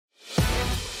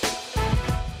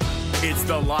It's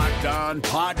the Locked On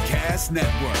Podcast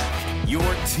Network, your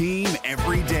team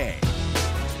every day.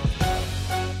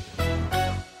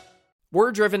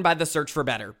 We're driven by the search for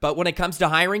better, but when it comes to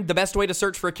hiring, the best way to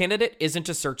search for a candidate isn't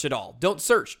to search at all. Don't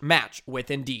search, match with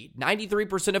Indeed.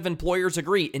 93% of employers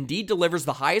agree Indeed delivers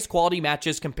the highest quality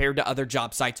matches compared to other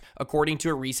job sites, according to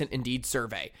a recent Indeed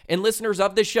survey. And listeners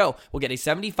of this show will get a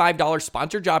 $75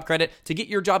 sponsored job credit to get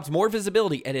your jobs more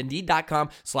visibility at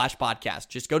Indeed.com/podcast.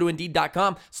 Just go to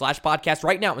Indeed.com/podcast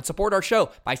right now and support our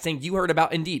show by saying you heard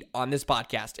about Indeed on this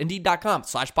podcast.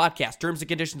 Indeed.com/podcast. Terms and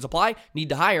conditions apply. Need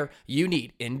to hire? You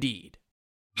need Indeed.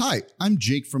 Hi, I'm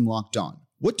Jake from Locked On.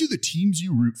 What do the teams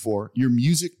you root for, your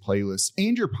music playlists,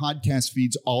 and your podcast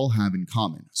feeds all have in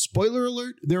common? Spoiler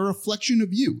alert, they're a reflection of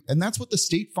you, and that's what the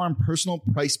State Farm Personal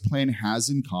Price Plan has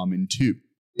in common too.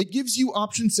 It gives you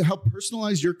options to help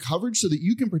personalize your coverage so that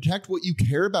you can protect what you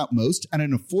care about most at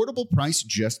an affordable price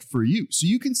just for you, so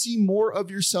you can see more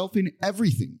of yourself in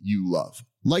everything you love.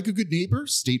 Like a good neighbor,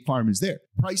 State Farm is there.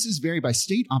 Prices vary by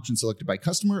state, options selected by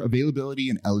customer, availability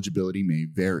and eligibility may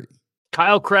vary.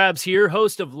 Kyle Krabs here,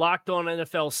 host of Locked On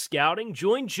NFL Scouting.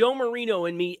 Join Joe Marino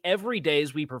and me every day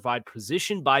as we provide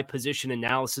position-by-position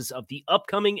analysis of the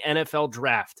upcoming NFL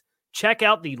Draft. Check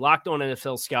out the Locked On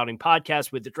NFL Scouting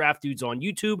podcast with the Draft Dudes on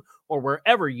YouTube or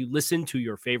wherever you listen to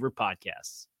your favorite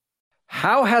podcasts.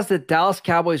 How has the Dallas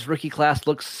Cowboys rookie class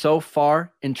looked so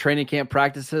far in training camp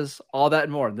practices? All that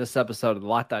and more in this episode of the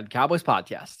Locked On Cowboys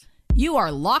podcast. You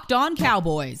are Locked On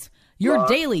Cowboys, your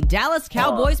daily Dallas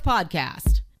Cowboys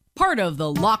podcast. Part of the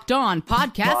Locked On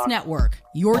Podcast Network,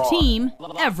 your team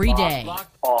every day.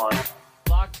 Locked on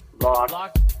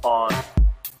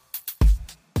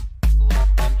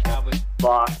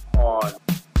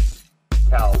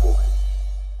Cowboys.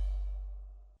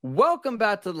 Welcome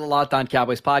back to the Locked On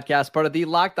Cowboys podcast, part of the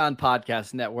Locked On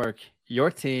Podcast Network,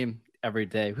 your team every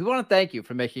day. We want to thank you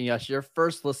for making us your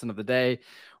first listen of the day.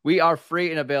 We are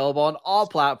free and available on all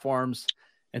platforms.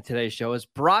 And today's show is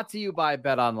brought to you by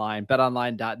BetOnline.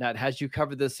 BetOnline.net has you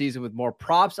covered this season with more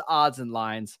props, odds, and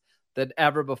lines than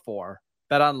ever before.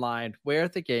 BetOnline, where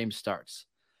the game starts.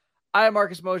 I am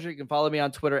Marcus Mosher. You can follow me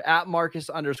on Twitter at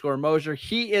Marcus_Mosher.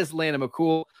 He is Landon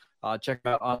McCool. Check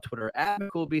him out on Twitter at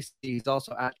McCoolBC. He's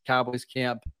also at Cowboys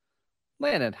Camp.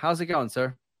 Landon, how's it going,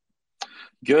 sir?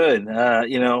 Good.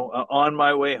 On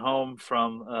my way home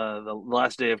from the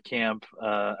last day of camp,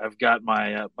 I've got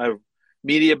my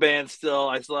media band still.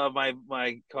 I still have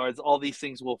my cards. All these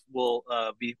things will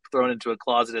be thrown into a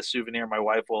closet as souvenir. My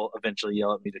wife will eventually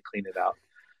yell at me to clean it out.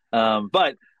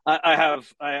 But I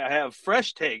have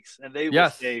fresh takes, and they will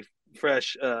stay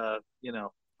fresh. I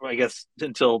guess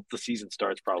until the season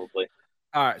starts, probably.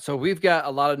 All right. So we've got a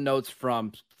lot of notes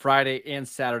from Friday and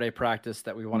Saturday practice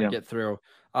that we want to get through.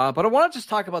 But I want to just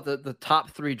talk about the top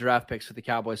 3 draft picks for the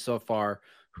Cowboys so far.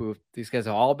 Who these guys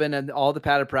have all been in all the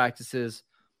padded practices.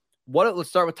 Let's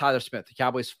start with Tyler Smith, the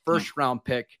Cowboys' first round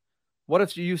pick. What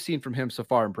have you seen from him so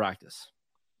far in practice?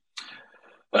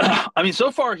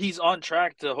 So far he's on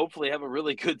track to hopefully have a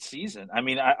really good season.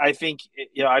 I think,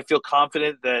 I feel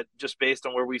confident that just based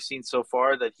on where we've seen so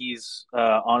far that he's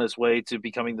on his way to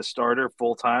becoming the starter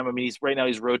full time. He's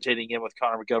rotating in with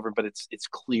Connor McGovern, but it's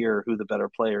clear who the better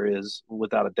player is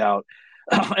without a doubt.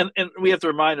 And we have to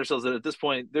remind ourselves that at this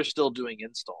point they're still doing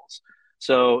installs.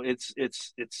 So it's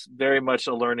very much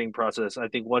a learning process. I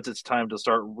think once it's time to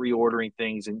start reordering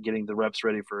things and getting the reps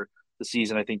ready for the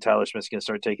season, I think Tyler Smith's going to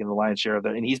start taking the lion's share of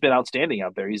that. And he's been outstanding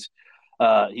out there. He's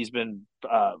been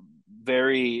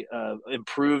very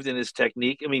improved in his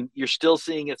technique. You're still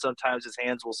seeing it sometimes. His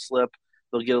hands will slip.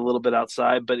 They'll get a little bit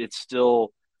outside, but it's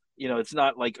still, it's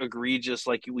not like egregious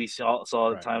like we saw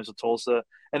at times with Tulsa.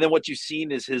 And then what you've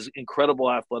seen is his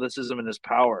incredible athleticism and his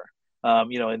power.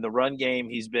 In the run game,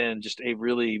 he's been just a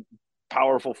really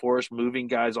powerful force, moving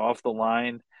guys off the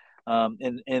line.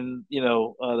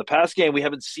 The pass game, we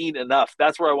haven't seen enough.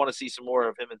 That's where I want to see some more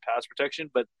of him in pass protection.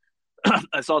 But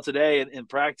I saw today in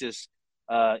practice,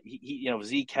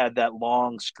 Zeke had that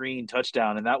long screen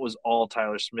touchdown, and that was all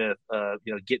Tyler Smith,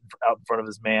 getting out in front of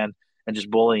his man and just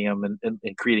bullying him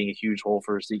and creating a huge hole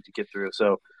for Zeke to get through.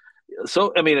 So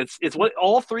it's what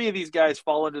all 3 of these guys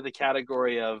fall into the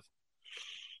category of.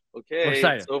 Okay,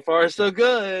 so far so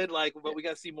good. But we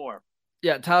got to see more.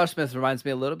 Yeah, Tyler Smith reminds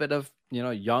me a little bit of,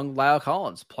 young Lyle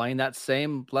Collins playing that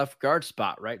same left guard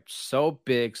spot, right? So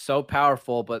big, so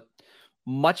powerful, but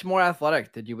much more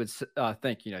athletic than you would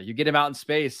think. You get him out in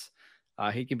space,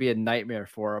 he can be a nightmare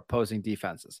for opposing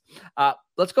defenses.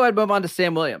 Let's go ahead and move on to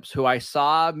Sam Williams, who I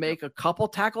saw make a couple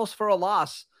tackles for a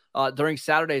loss during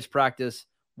Saturday's practice.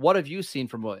 What have you seen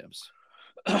from Williams?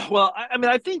 Well,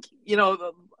 I think,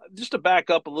 just to back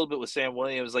up a little bit with Sam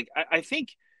Williams, I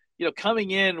think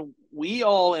coming in, we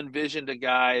all envisioned a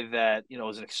guy that,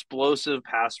 was an explosive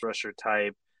pass rusher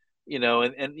type,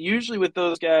 and usually with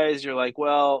those guys, you're like,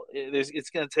 well, it's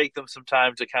going to take them some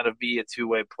time to kind of be a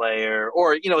two-way player,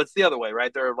 or, it's the other way,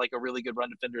 right? They're like a really good run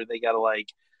defender. They got to like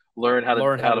learn how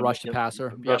to rush the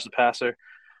passer. Rush the passer.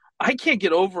 I can't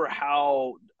get over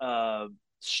how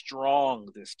strong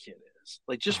this kid is.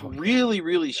 Like, just really,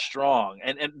 really strong.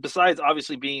 And besides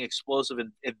obviously being explosive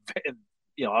and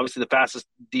obviously the fastest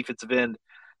defensive end,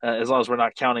 as long as we're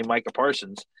not counting Micah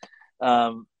Parsons.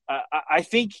 I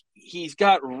think he's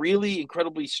got really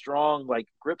incredibly strong like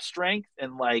grip strength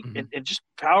and like and just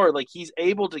power. Like, he's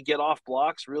able to get off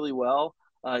blocks really well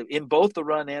in both the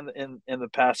run and the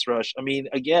pass rush. I mean,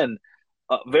 again,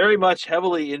 very much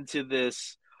heavily into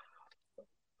this.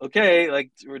 Okay,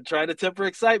 like, we're trying to temper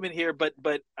excitement here, but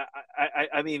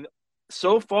I mean,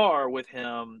 so far with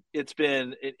him, it's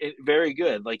been very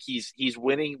good. Like, he's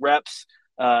winning reps,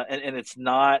 and it's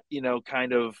not,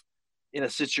 kind of in a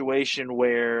situation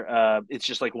where it's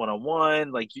just like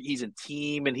one-on-one. Like, he's a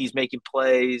team and he's making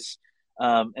plays.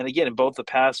 And again, in both the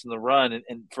pass and the run,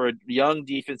 and for a young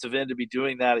defensive end to be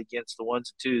doing that against the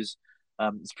ones and twos,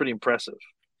 it's pretty impressive.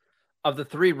 Of the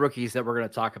three rookies that we're going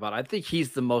to talk about, I think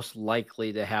he's the most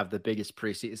likely to have the biggest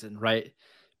preseason, right?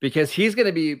 Because he's going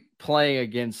to be playing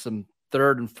against some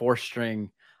third and fourth string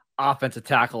offensive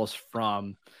tackles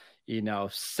from,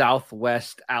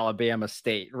 Southwest Alabama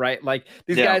State, right? Like,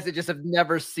 these guys that just have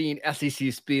never seen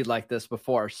SEC speed like this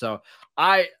before. So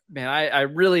I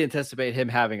really anticipate him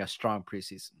having a strong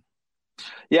preseason.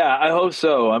 Yeah, I hope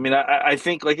so. I mean, I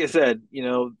think, like I said,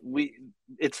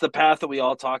 it's the path that we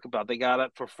all talk about. They got to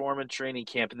perform in training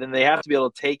camp, and then they have to be able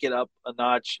to take it up a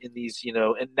notch in these,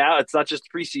 and now it's not just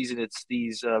preseason, it's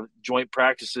these joint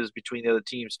practices between the other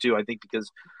teams too, I think,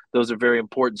 because those are very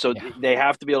important. So they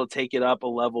have to be able to take it up a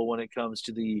level when it comes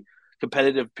to the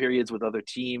competitive periods with other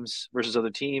teams versus other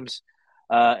teams.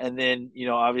 And then,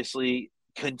 obviously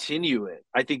continue it.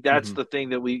 I think that's the thing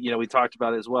that we talked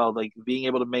about as well, like being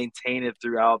able to maintain it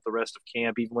throughout the rest of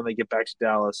camp, even when they get back to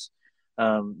Dallas.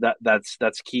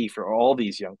 That's key for all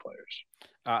these young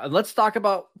players. Let's talk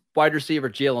about wide receiver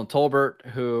Jalen Tolbert,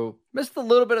 who missed a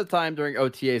little bit of time during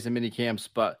OTAs and mini camps,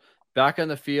 but back on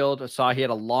the field. I saw he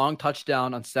had a long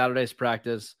touchdown on Saturday's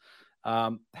practice.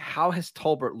 How has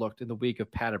Tolbert looked in the week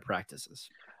of padded practices?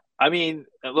 I mean,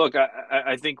 look,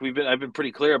 I think I've been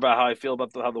pretty clear about how I feel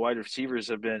about how the wide receivers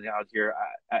have been out here.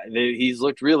 He's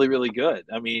looked really, really good.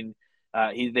 I mean,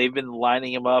 they've been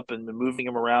lining him up and moving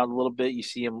him around a little bit. You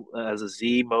see him as a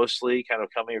Z mostly, kind of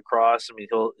coming across. I mean,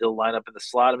 he'll line up in the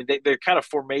slot. I mean, they're kind of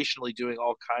formationally doing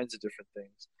all kinds of different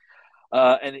things.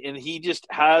 And he just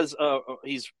has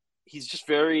he's just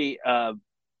very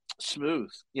smooth,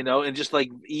 and just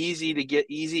like easy to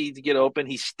get open.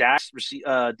 He stacks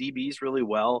DBs really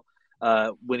well.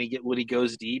 When he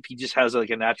goes deep, he just has like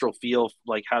a natural feel of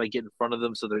like how to get in front of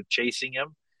them so they're chasing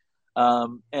him.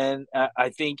 And I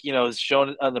think, has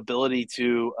shown an ability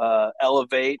to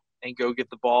elevate and go get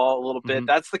the ball a little bit.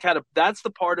 That's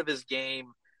the part of his game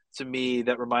to me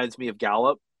that reminds me of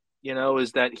Gallup,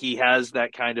 is that he has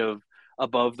that kind of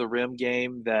above the rim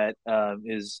game that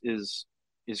is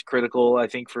critical, I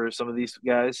think, for some of these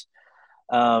guys.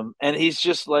 And he's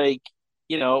just like,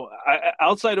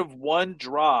 outside of one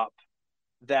drop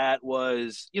that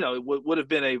was, would have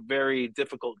been a very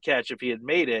difficult catch if he had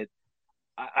made it.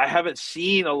 I haven't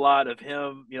seen a lot of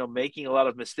him, making a lot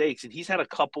of mistakes, and he's had a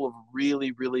couple of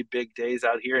really, really big days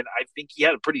out here. And I think he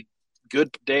had a pretty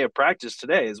good day of practice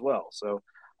today as well. So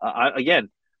again,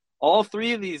 all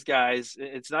three of these guys,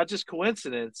 it's not just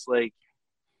coincidence. Like,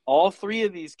 all three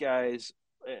of these guys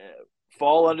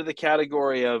fall under the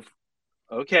category of,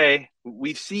 okay,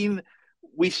 we've seen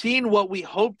what we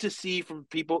hope to see from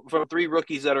three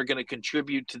rookies that are going to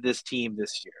contribute to this team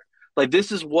this year. Like,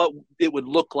 this is what it would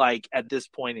look like at this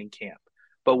point in camp.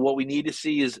 But what we need to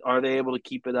see is, are they able to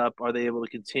keep it up? Are they able to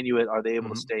continue it? Are they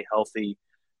able to stay healthy?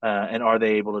 And are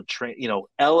they able to train,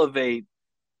 elevate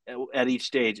at each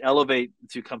stage, elevate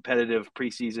to competitive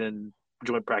preseason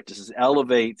joint practices,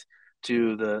 elevate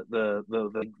to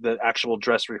the actual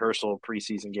dress rehearsal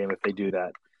preseason game if they do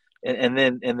that, and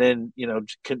then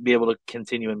can be able to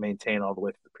continue and maintain all the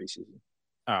way through the preseason.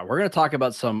 We're going to talk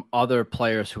about some other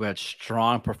players who had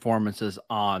strong performances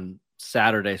on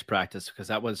Saturday's practice, because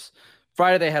that was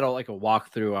Friday. They had a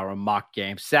walkthrough or a mock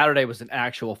game. Saturday was an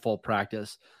actual full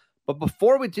practice. But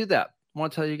before we do that, I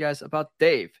want to tell you guys about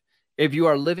Dave. If you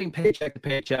are living paycheck to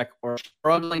paycheck or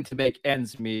struggling to make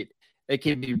ends meet, it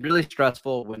can be really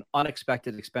stressful when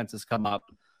unexpected expenses come up.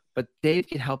 But Dave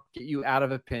can help get you out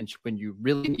of a pinch when you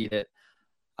really need it.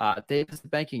 Dave is the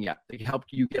banking app. They can help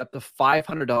you get up to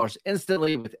 $500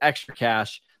 instantly with extra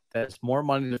cash. That is more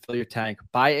money to fill your tank,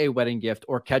 buy a wedding gift,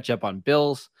 or catch up on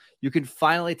bills. You can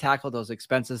finally tackle those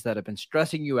expenses that have been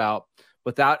stressing you out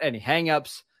without any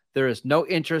hangups. There is no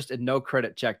interest and no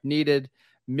credit check needed.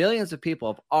 Millions of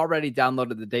people have already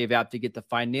downloaded the Dave app to get the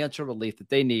financial relief that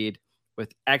they need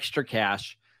with extra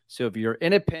cash. So if you're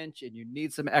in a pinch and you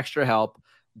need some extra help,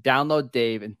 download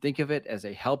Dave and think of it as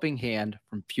a helping hand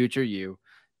from future you.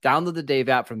 Download the Dave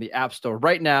app from the App Store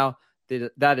right now.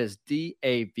 That is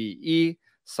DAVE.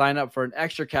 Sign up for an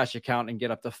extra cash account and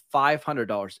get up to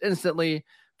 $500 instantly.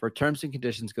 For terms and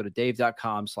conditions, go to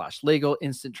dave.com/legal.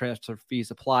 Instant transfer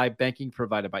fees apply. Banking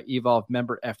provided by Evolve,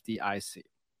 member FDIC.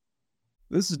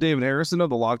 This is David Harrison of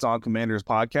the Locked On Commanders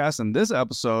podcast, and this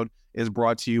episode is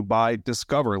brought to you by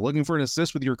Discover. Looking for an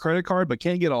assist with your credit card but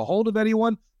can't get a hold of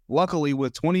anyone? Luckily,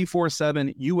 with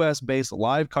 24/7 U.S.-based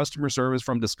live customer service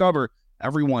from Discover,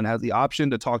 everyone has the option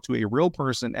to talk to a real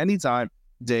person anytime,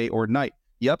 day or night.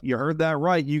 Yep, you heard that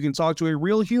right. You can talk to a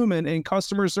real human in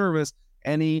customer service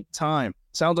anytime.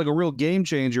 Sounds like a real game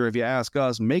changer if you ask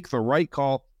us. Make the right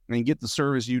call and get the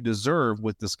service you deserve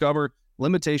with Discover.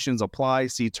 Limitations apply.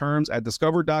 See terms at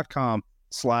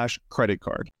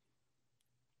discover.com/creditcard.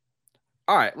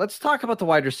 All right, let's talk about the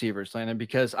wide receivers, Landon,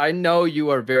 because I know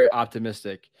you are very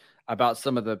optimistic about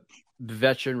some of the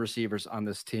veteran receivers on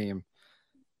this team.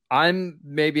 I'm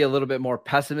maybe a little bit more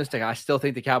pessimistic. I still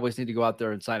think the Cowboys need to go out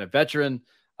there and sign a veteran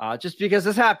just because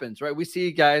this happens, right? We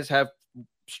see guys have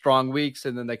strong weeks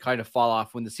and then they kind of fall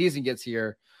off when the season gets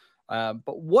here. But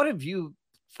what have you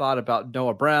thought about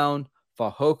Noah Brown,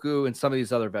 Fahoku, and some of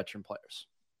these other veteran players?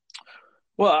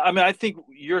 Well, I mean, I think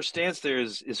your stance there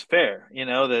is fair. You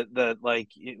know that like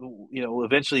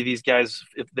eventually these guys,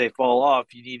 if they fall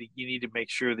off, you need to make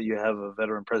sure that you have a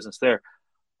veteran presence there.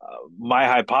 My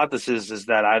hypothesis is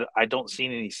that I don't see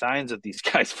any signs of these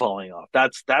guys falling off.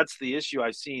 That's the issue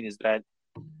I've seen, is that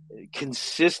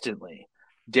consistently,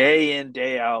 day in,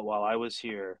 day out, while I was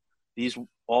here, these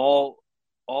all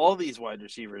these wide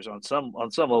receivers on some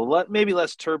level, maybe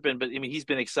less Turpin, but I mean he's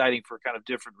been exciting for kind of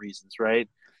different reasons, right?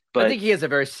 But I think he has a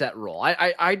very set role.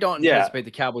 I don't anticipate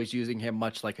the Cowboys using him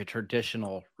much like a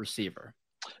traditional receiver.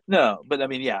 No, but I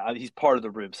mean, yeah, he's part of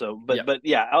the room. So, but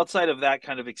yeah, outside of that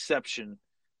kind of exception,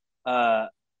 Tolbert,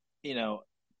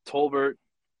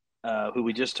 who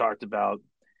we just talked about,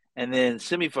 and then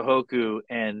Simi Fahoku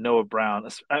and Noah Brown.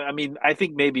 I mean, I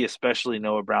think maybe especially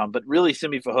Noah Brown, but really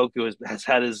Simi Fahoku has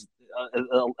had his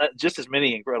just as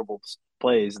many incredible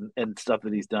plays and stuff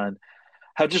that he's done,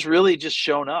 have just really just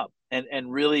shown up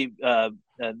and really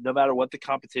no matter what the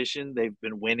competition, they've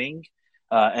been winning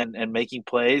and making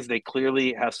plays. They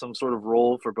clearly have some sort of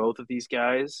role for both of these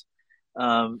guys.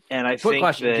 And I Quick think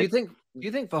question: that, Do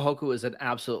you think Fahoku is an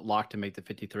absolute lock to make the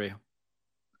 53?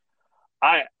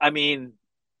 I mean,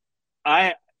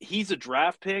 he's a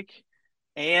draft pick,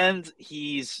 and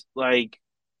he's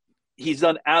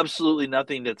done absolutely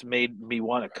nothing that's made me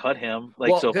want to cut him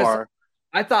so far.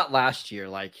 I thought last year,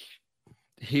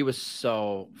 he was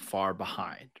so far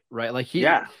behind, right? He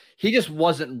just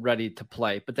wasn't ready to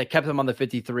play, but they kept him on the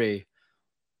 53.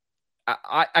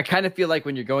 I kind of feel like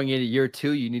when you're going into year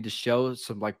two, you need to show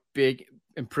some big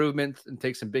improvements and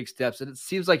take some big steps. And it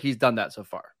seems like he's done that so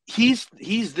far. He's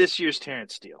this year's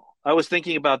Terrence Steele. I was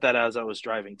thinking about that as I was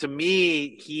driving. To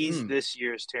me, he's this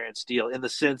year's Terrence Steele in the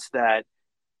sense that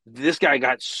this guy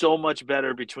got so much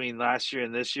better between last year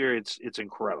and this year. It's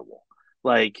incredible.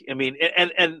 I mean,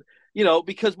 and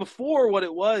because before what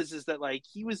it was is that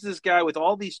he was this guy with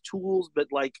all these tools, but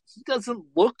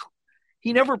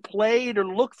he never played or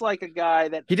looked like a guy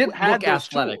that he didn't had look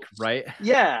athletic, tools. right?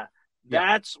 Yeah.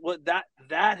 That's what that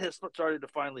has started to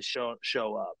finally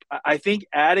show up. I think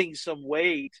adding some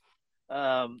weight,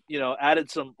 added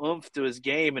some oomph to his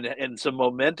game and some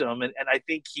momentum. And I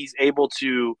think he's able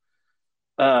to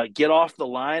get off the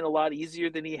line a lot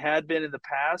easier than he had been in the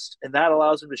past. And that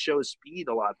allows him to show his speed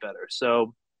a lot better.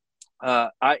 So,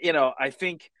 I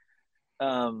think,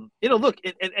 look,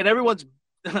 and everyone's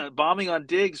bombing on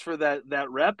Diggs for that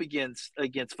rep against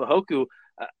Fahoku.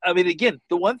 I mean, again,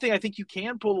 the one thing I think you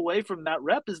can pull away from that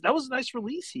rep is that was a nice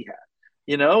release he had,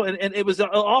 and it was an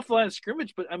off-line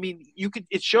scrimmage, but I mean,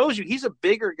 it shows you he's a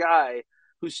bigger guy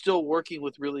who's still working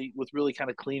with really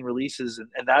kind of clean releases, and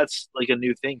that's a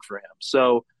new thing for him.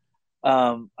 So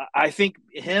I think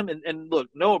him and look,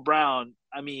 Noah Brown,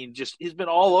 I mean, just he's been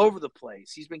all over the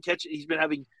place. He's been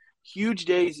having huge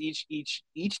days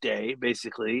each day,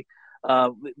 basically.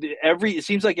 It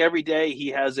seems like every day he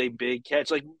has a big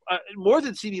catch, more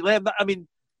than CeeDee Lamb. I mean,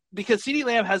 because CeeDee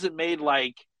Lamb hasn't made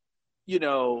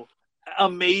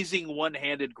amazing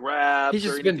one-handed grabs. He's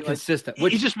just been consistent.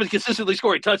 He's just been consistently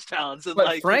scoring touchdowns. And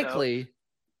but frankly,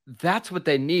 that's what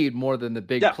they need more than the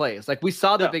big plays. Like we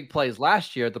saw the big plays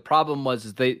last year. The problem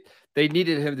was they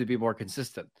needed him to be more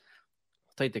consistent.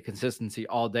 I'll take the consistency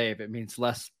all day if it means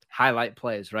less highlight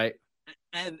plays, right?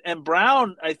 And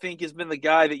Brown, I think, has been the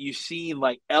guy that you've seen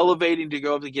like elevating to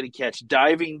go up to get a catch,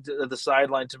 diving to the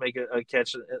sideline to make a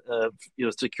catch,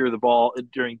 secure the ball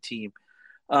during team.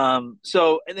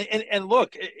 So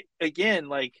look again,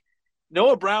 like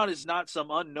Noah Brown is not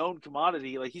some unknown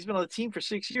commodity. Like he's been on the team for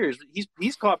 6 years.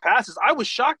 He's caught passes. I was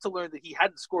shocked to learn that he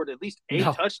hadn't scored at least a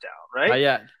touchdown. Right? Not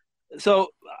yet. So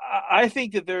I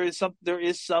think that there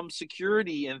is some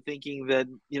security in thinking that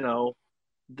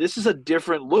this is a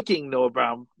different looking Noah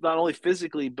Brown, not only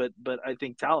physically but I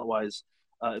think talent wise,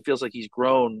 it feels like he's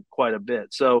grown quite a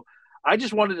bit. So I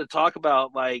just wanted to talk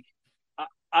about like.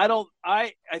 I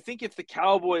think if the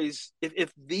Cowboys,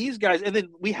 if these guys, and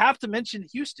then we have to mention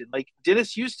Houston, like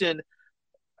Dennis Houston,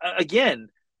 again,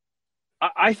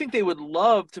 I think they would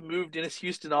love to move Dennis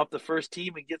Houston off the first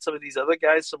team and get some of these other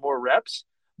guys some more reps,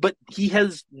 but he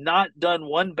has not done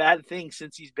one bad thing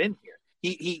since he's been here.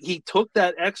 He took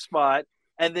that X spot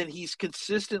and then he's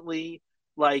consistently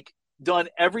like done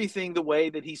everything the way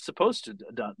that he's supposed to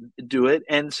do it.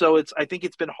 And so I think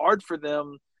it's been hard for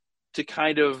them to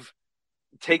kind of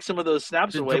take some of those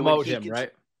snaps away. Promote him,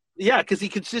 right? Yeah, because he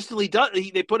consistently does.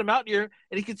 They put him out here,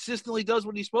 and he consistently does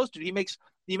what he's supposed to. He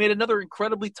made another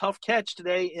incredibly tough catch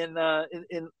today in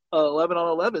 11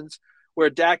 on 11s where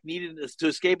Dak needed to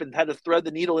escape and had to thread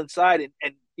the needle inside,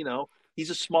 and he's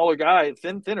a smaller guy,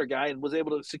 thinner guy, and was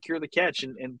able to secure the catch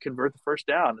and convert the first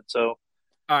down. And so,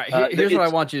 all right, here's what I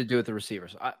want you to do with the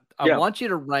receivers. I want you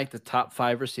to rank the top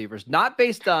 5 receivers, not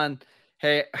based on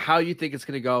how you think it's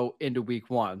going to go into week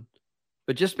 1.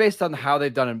 But just based on how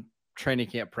they've done in training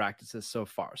camp practices so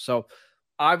far. So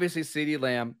obviously CeeDee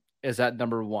Lamb is at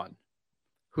number 1.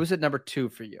 Who's at number 2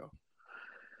 for you?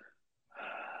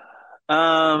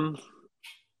 I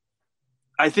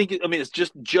think it's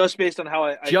just based on how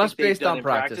I just think based on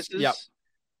practices. Yep.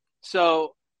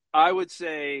 So I would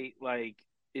say like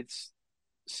it's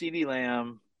CeeDee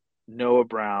Lamb, Noah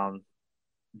Brown,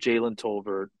 Jalen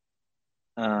Tolbert,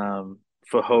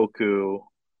 Fajoku.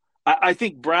 I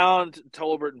think Brown,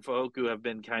 Tolbert, and Fajoku have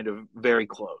been kind of very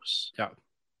close.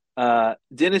 Yeah.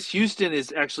 Dennis Houston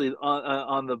is actually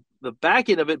on the back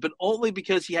end of it, but only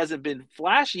because he hasn't been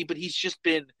flashy, but he's just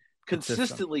been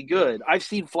consistently good. I've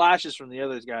seen flashes from the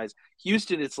other guys.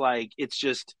 Houston, it's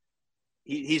just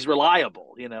he's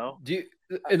reliable,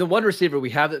 And the one receiver we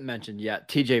haven't mentioned yet,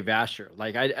 TJ Vasher.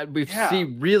 Like we've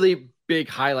seen really big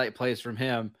highlight plays from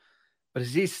him. But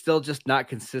is he still just not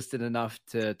consistent enough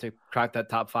to crack that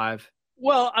top 5?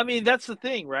 Well, I mean, that's the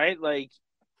thing, right? Like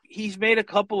he made a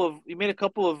couple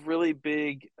of really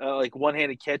big like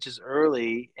one-handed catches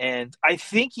early, and I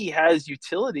think he has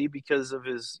utility because of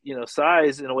his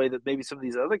size in a way that maybe some of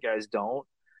these other guys don't.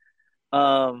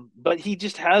 But he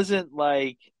just hasn't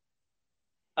like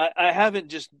I haven't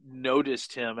just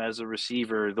noticed him as a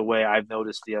receiver the way I've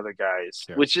noticed the other guys,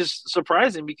 which is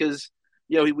surprising because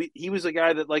he was a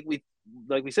guy that like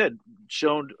we said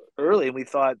shown early, and we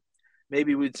thought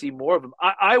maybe we'd see more of him.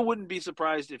 I wouldn't be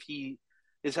surprised if he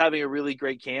is having a really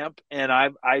great camp, and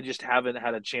I just haven't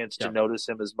had a chance to notice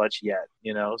him as much yet.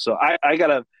 So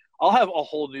I'll have a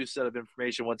whole new set of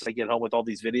information once I get home with all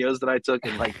these videos that I took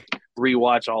and like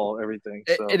rewatch everything.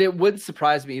 So. And it wouldn't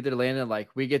surprise me either, Landon. Like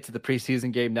we get to the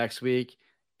preseason game next week,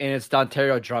 and it's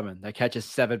Dontario Drummond that catches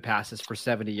 7 passes for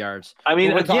 70 yards. I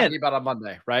mean, we're talking about on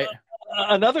Monday, right?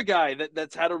 Another guy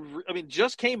that's had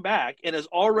just came back and has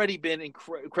already been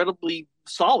incredibly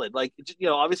solid. Like,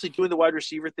 obviously doing the wide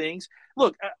receiver things.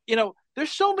 Look,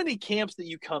 there's so many camps that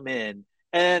you come in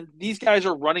and these guys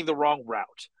are running the wrong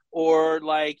route, or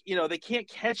like, they can't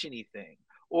catch anything,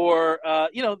 or,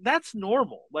 that's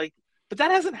normal. Like, but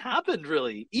that hasn't happened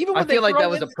really. Even when I feel like that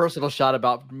was a personal shot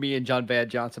about me and John Van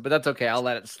Johnson, but that's okay. I'll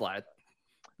let it slide.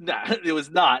 No, it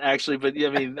was not actually, but I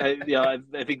mean,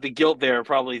 I think the guilt there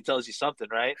probably tells you something,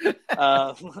 right?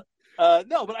 No,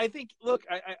 but I think, look,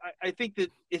 I think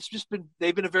that it's just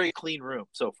they've been a very clean room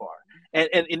so far,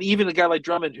 and even a guy like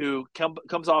Drummond who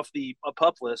comes off the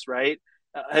PUP list, right,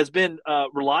 has been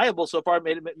reliable so far,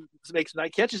 makes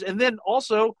nice catches, and then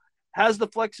also has the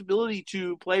flexibility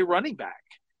to play running back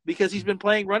because he's been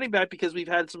playing running back because we've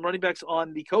had some running backs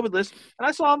on the COVID list, and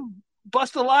I saw him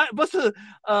bust a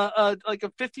like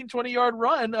a 15-20 yard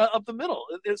run up the middle.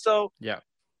 So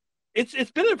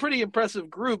it's been a pretty impressive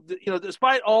group,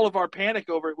 despite all of our panic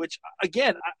over it, which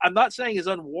again, I'm not saying is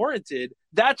unwarranted.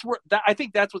 I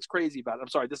think that's what's crazy about it. I'm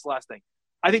sorry, this last thing.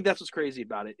 I think that's what's crazy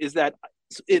about it is that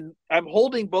I'm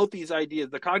holding both these ideas,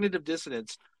 the cognitive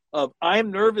dissonance of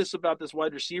I'm nervous about this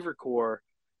wide receiver core,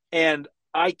 and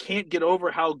I can't get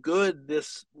over how good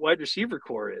this wide receiver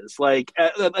core is. Like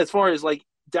as far as like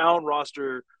down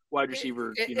roster wide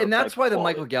receiver, and that's why the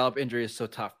quality. Michael Gallup injury is so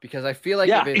tough, because I feel like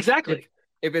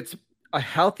if it's a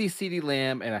healthy CeeDee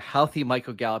Lamb and a healthy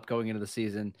Michael Gallup going into the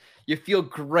season, you feel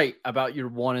great about your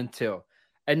 1 and 2.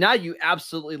 And now you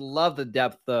absolutely love the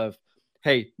depth of,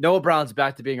 hey, Noah Brown's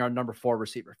back to being our number 4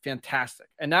 receiver. Fantastic.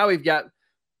 And now we've got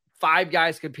 5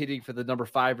 guys competing for the number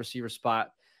 5 receiver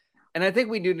spot. And I think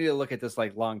we do need to look at this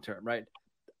like long-term, right?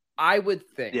 I would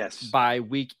think by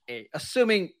week 8,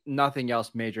 assuming nothing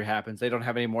else major happens, they don't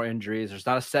have any more injuries, there's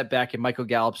not a setback in Michael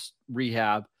Gallup's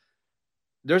rehab,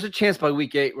 there's a chance by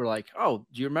week 8 we're like, oh,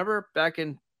 do you remember back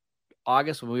in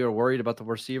August when we were worried about the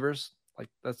receivers? Like,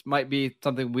 that might be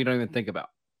something we don't even think about.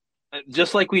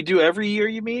 Just like we do every year,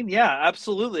 you mean? Yeah,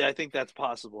 absolutely. I think that's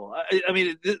possible. I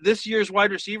mean, this year's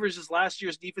wide receivers is last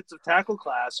year's defensive tackle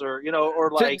class, or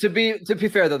like to be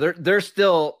fair though, they're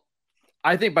still.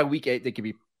 I think by week 8 they could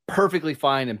be perfectly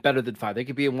fine and better than 5. They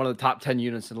could be in one of the top 10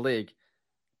 units in the league,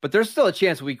 but there's still a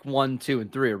chance week 1, 2,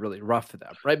 and 3 are really rough for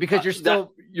them, right? Because you're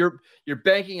still you're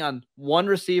banking on one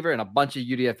receiver and a bunch of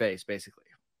UDFAs, basically.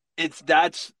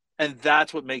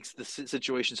 That's what makes the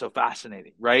situation so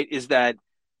fascinating, right? Is that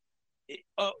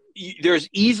there's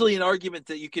easily an argument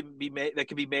that can be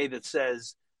made that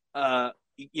says,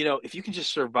 if you can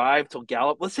just survive till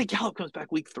Gallup, let's say Gallup comes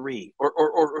back week 3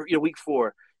 or week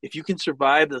 4, if you can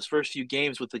survive those first few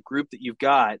games with the group that you've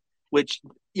got, which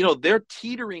they're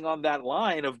teetering on that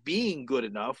line of being good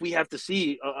enough. We have to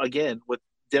see again with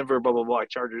Denver, blah blah blah,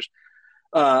 Chargers.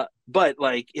 But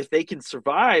like if they can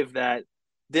survive that,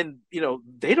 then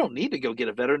they don't need to go get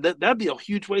a veteran. That'd be a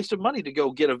huge waste of money to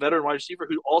go get a veteran wide receiver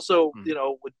who also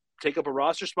would take up a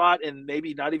roster spot and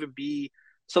maybe not even be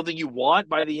something you want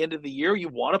by the end of the year. You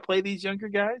want to play these younger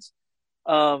guys,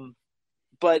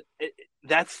 but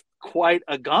that's quite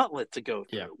a gauntlet to go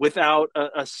through without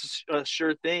a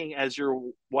sure thing as your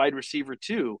wide receiver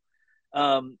too.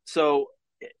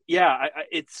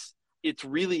 It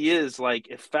really is like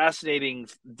a fascinating,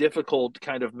 difficult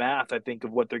kind of math, I think,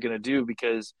 of what they're going to do,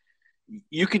 because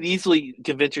you can easily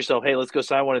convince yourself, hey, let's go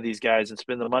sign one of these guys and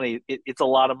spend the money. It's a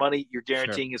lot of money. You're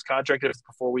guaranteeing his contract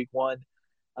before week 1.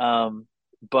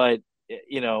 But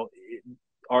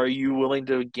are you willing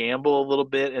to gamble a little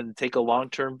bit and take a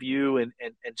long-term view and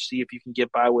see if you can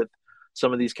get by with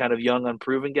some of these kind of young,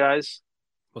 unproven guys?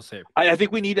 We'll see. I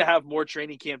think we need to have more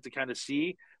training camp to kind of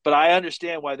see, but I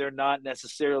understand why they're not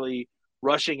necessarily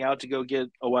rushing out to go get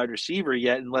a wide receiver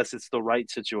yet, unless it's the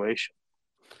right situation.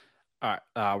 All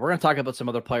right. We're going to talk about some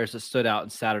other players that stood out in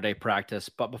Saturday practice.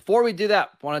 But before we do that,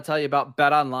 I want to tell you about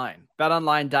BetOnline.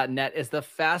 BetOnline.net is the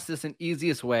fastest and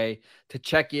easiest way to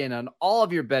check in on all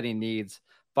of your betting needs.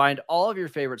 Find all of your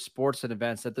favorite sports and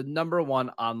events at the #1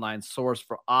 online source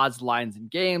for odds, lines,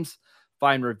 and games.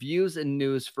 Find reviews and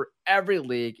news for every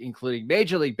league, including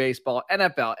Major League Baseball,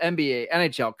 NFL, NBA,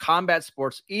 NHL, combat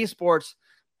sports, esports,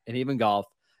 and even golf.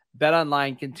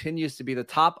 BetOnline continues to be the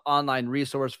top online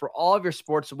resource for all of your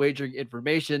sports wagering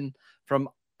information, from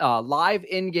live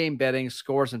in-game betting,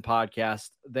 scores, and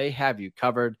podcasts. They have you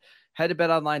covered. Head to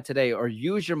BetOnline today or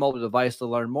use your mobile device to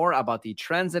learn more about the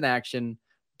trends in action.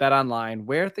 BetOnline,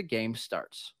 where the game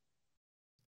starts.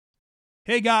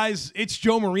 Hey guys, it's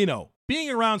Joe Marino. Being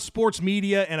around sports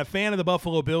media and a fan of the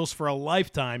Buffalo Bills for a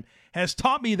lifetime has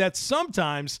taught me that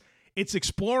sometimes it's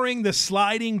exploring the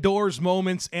sliding doors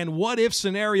moments and what-if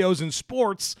scenarios in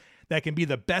sports that can be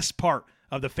the best part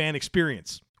of the fan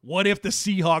experience. What if the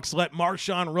Seahawks let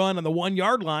Marshawn run on the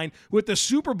 1-yard line with the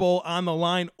Super Bowl on the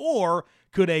line? Or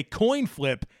could a coin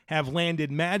flip have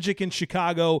landed Magic in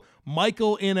Chicago,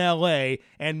 Michael in LA,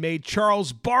 and made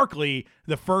Charles Barkley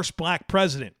the first black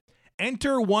president?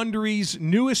 Enter Wondery's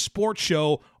newest sports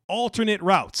show, Alternate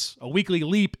Routes, a weekly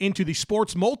leap into the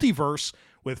sports multiverse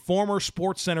with former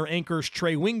SportsCenter anchors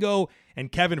Trey Wingo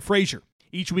and Kevin Frazier.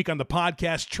 Each week on the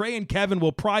podcast, Trey and Kevin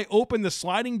will pry open the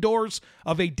sliding doors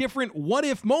of a different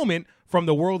what-if moment from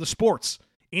the world of sports.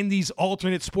 In these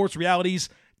alternate sports realities,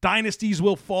 dynasties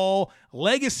will fall,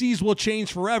 legacies will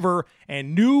change forever,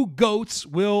 and new GOATs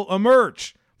will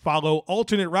emerge. Follow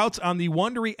Alternate Routes on the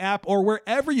Wondery app or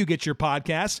wherever you get your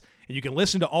podcasts, and you can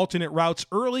listen to Alternate Routes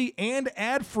early and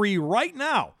ad-free right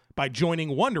now by joining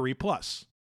Wondery Plus.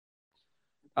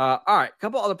 All right, a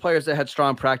couple other players that had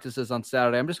strong practices on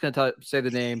Saturday. I'm just going to say the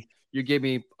name. You gave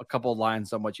me a couple of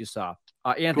lines on what you saw.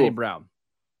 Anthony Brown.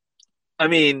 I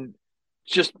mean,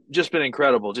 just been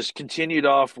incredible. Just continued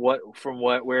off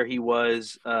where he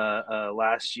was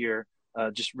last year.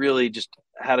 Just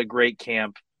had a great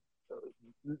camp.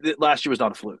 last year was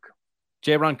not a fluke.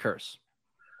 J-Ron Curse.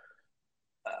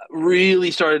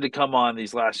 Really started to come on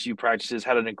these last few practices.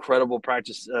 Had an incredible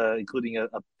practice, including a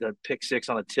pick six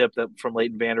on a tip that from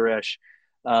Leighton Vander Esch.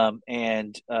 I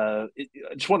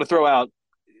just want to throw out,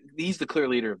 he's the clear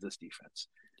leader of this defense.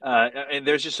 And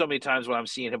there's just so many times when I'm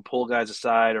seeing him pull guys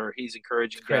aside or he's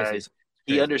encouraging guys.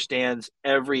 He understands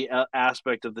every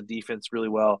aspect of the defense really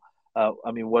well.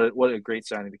 What a great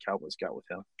signing the Cowboys got with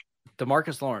him.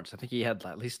 DeMarcus Lawrence, I think he had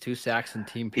at least 2 sacks in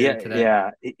team period today.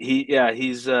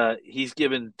 He's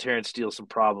given Terrence Steele some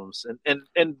problems, and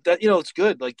that, it's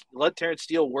good. Like, let Terrence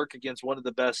Steele work against one of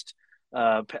the best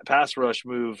pass rush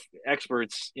move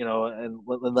experts, and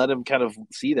let him kind of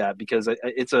see that, because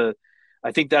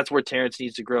I think that's where Terrence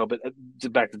needs to grow. But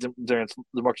back to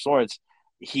DeMarcus Lawrence,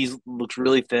 he looks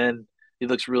really thin. He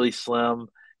looks really slim.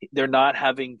 They're not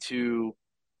having to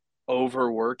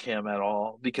overwork him at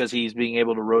all because he's being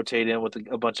able to rotate in with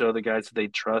a bunch of other guys that they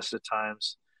trust at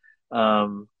times.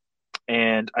 And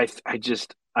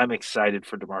I'm excited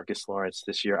for DeMarcus Lawrence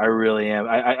this year. I really am.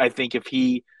 I think if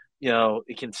he,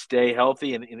 it can stay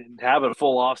healthy and have a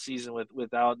full off season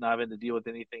without not having to deal with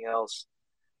anything else.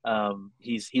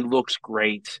 He looks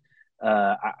great.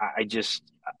 I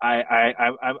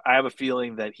have a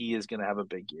feeling that he is going to have a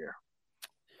big year.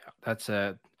 Yeah, that's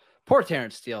a poor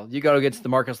Terrence Steele. You go against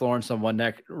DeMarcus Lawrence on one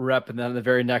neck rep, and then the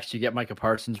very next you get Micah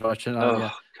Parsons rushing.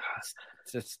 God,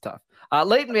 it's tough.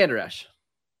 Leighton Vander Esch.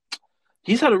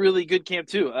 He's had a really good camp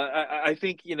too. I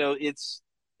think it's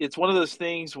one of those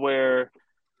things where,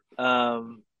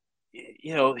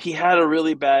 he had a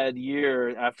really bad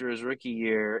year after his rookie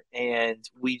year, and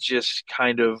we just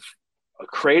kind of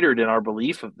cratered in our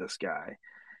belief of this guy.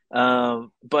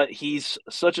 But he's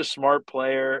such a smart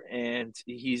player, and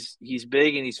he's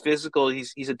big and he's physical.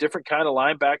 He's a different kind of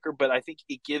linebacker, but I think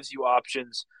it gives you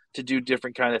options to do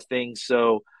different kind of things.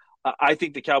 So I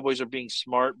think the Cowboys are being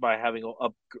smart by having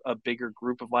a bigger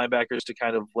group of linebackers to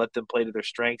kind of let them play to their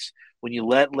strengths. When you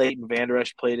let Leighton Vander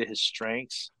Esch play to his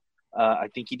strengths, I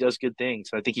think he does good things.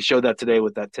 I think he showed that today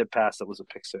with that tip pass that was a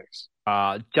pick six.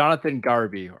 Jonathan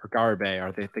Garbe,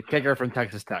 or the kicker from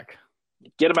Texas Tech.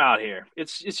 Get him out here.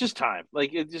 It's just time.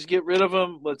 Just get rid of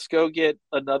him. Let's go get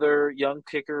another young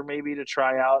kicker maybe to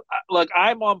try out. Look,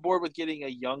 I'm on board with getting a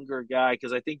younger guy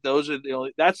because I think that's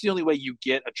the only way you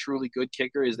get a truly good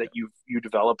kicker is that you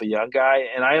develop a young guy.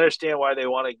 And I understand why they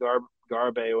wanted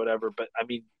Garbe or whatever, but I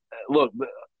mean, look,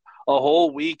 a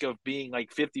whole week of being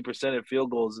 50% at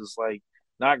field goals is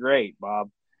not great,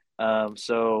 Bob.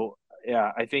 So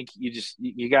yeah, I think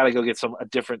you got to go get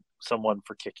someone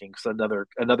for kicking, so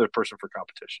another person for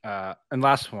competition. And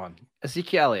last one,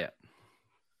 Ezekiel Elliott.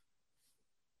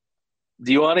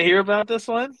 Do you want to hear about this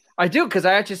one? I do, because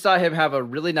I actually saw him have a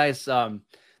really nice. They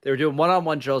were doing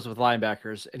one-on-one drills with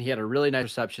linebackers, and he had a really nice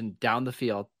reception down the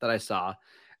field that I saw.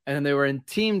 And then they were in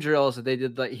team drills that they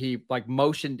did. He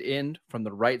motioned in from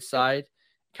the right side,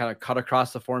 kind of cut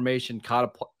across the formation,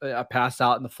 caught a pass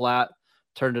out in the flat,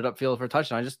 turned it upfield for a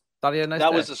touchdown. I just thought he had a nice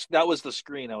day. That was the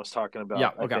screen I was talking about.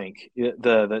 Yeah, okay. I think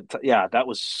that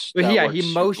was. But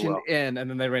he motioned in, and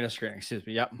then they ran a screen. Excuse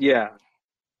me. Yep. Yeah.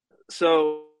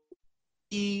 So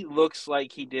he looks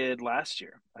like he did last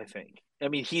year. I think. I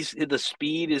mean, the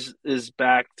speed is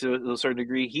back to a certain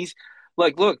degree. He's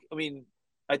look. I mean,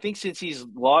 I think since he's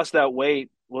lost that weight,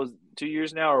 was 2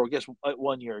 years now, or I guess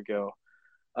 1 year ago.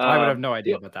 I would have no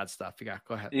idea about that stuff. Yeah,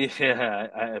 go ahead. Yeah,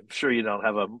 I'm sure you don't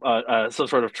have some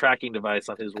sort of tracking device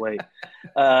on his weight.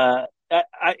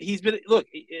 He's been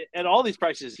at all these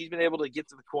practices. He's been able to get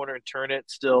to the corner and turn it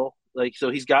still. So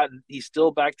he's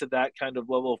still back to that kind of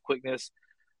level of quickness.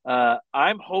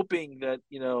 I'm hoping that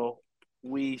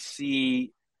we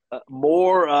see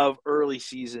more of early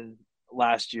season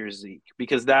last year's Zeke,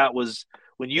 because that was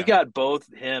when you got both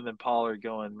him and Pollard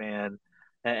going, man.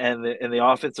 And the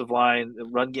offensive line, the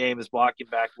run game is blocking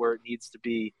back where it needs to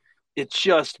be. It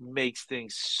just makes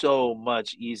things so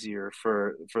much easier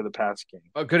for the pass game.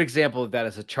 A good example of that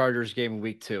is the Chargers game in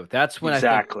week 2. That's when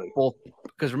exactly. I think both,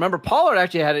 because remember, Pollard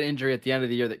actually had an injury at the end of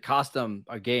the year that cost him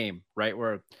a game, right,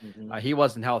 where he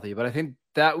wasn't healthy. But I think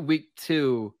that week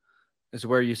 2 is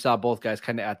where you saw both guys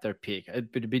kind of at their peak.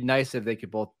 It'd be nice if they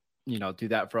could both, do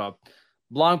that for a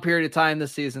long period of time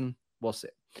this season. We'll see.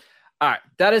 All right,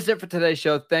 that is it for today's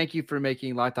show. Thank you for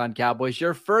making Locked On Cowboys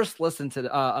your first listen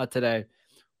to today.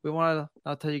 We want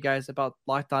to tell you guys about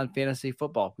Locked On Fantasy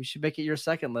Football. We should make it your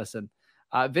second listen.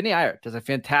 Vinny Iyer does a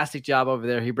fantastic job over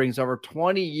there. He brings over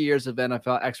 20 years of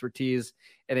NFL expertise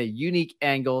and a unique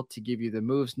angle to give you the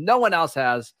moves no one else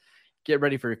has. Get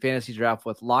ready for your fantasy draft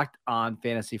with Locked On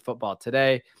Fantasy Football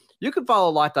today. You can follow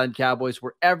Locked On Cowboys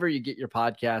wherever you get your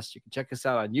podcasts. You can check us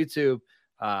out on YouTube,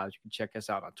 You can check us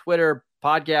out on Twitter,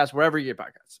 podcast, wherever you get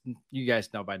podcasts. You guys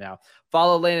know by now.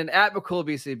 Follow Landon at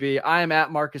McCoolBCB. I am at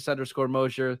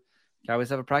Marcus_Mosher. Cowboys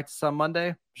have a practice on Monday.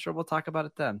 I'm sure we'll talk about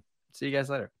it then. See you guys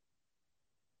later.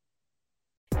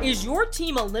 Is your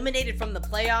team eliminated from the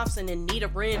playoffs and in need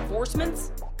of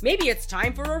reinforcements? Maybe it's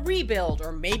time for a rebuild,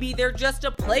 or maybe they're just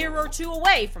a player or two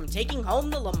away from taking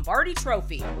home the Lombardi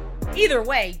Trophy. Either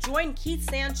way, join Keith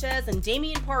Sanchez and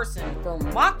Damian Parson for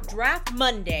Mock Draft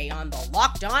Monday on the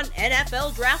Locked On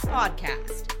NFL Draft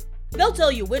Podcast. They'll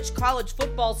tell you which college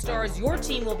football stars your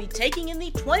team will be taking in the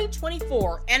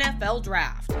 2024 NFL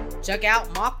Draft. Check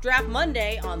out Mock Draft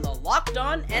Monday on the Locked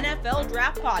On NFL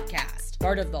Draft Podcast,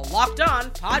 part of the Locked On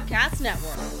Podcast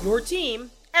Network, your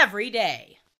team every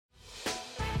day.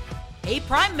 Hey,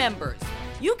 Prime members,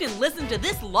 you can listen to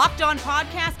this Locked On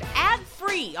podcast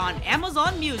ad-free on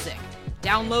Amazon Music.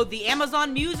 Download the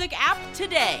Amazon Music app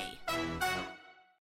today.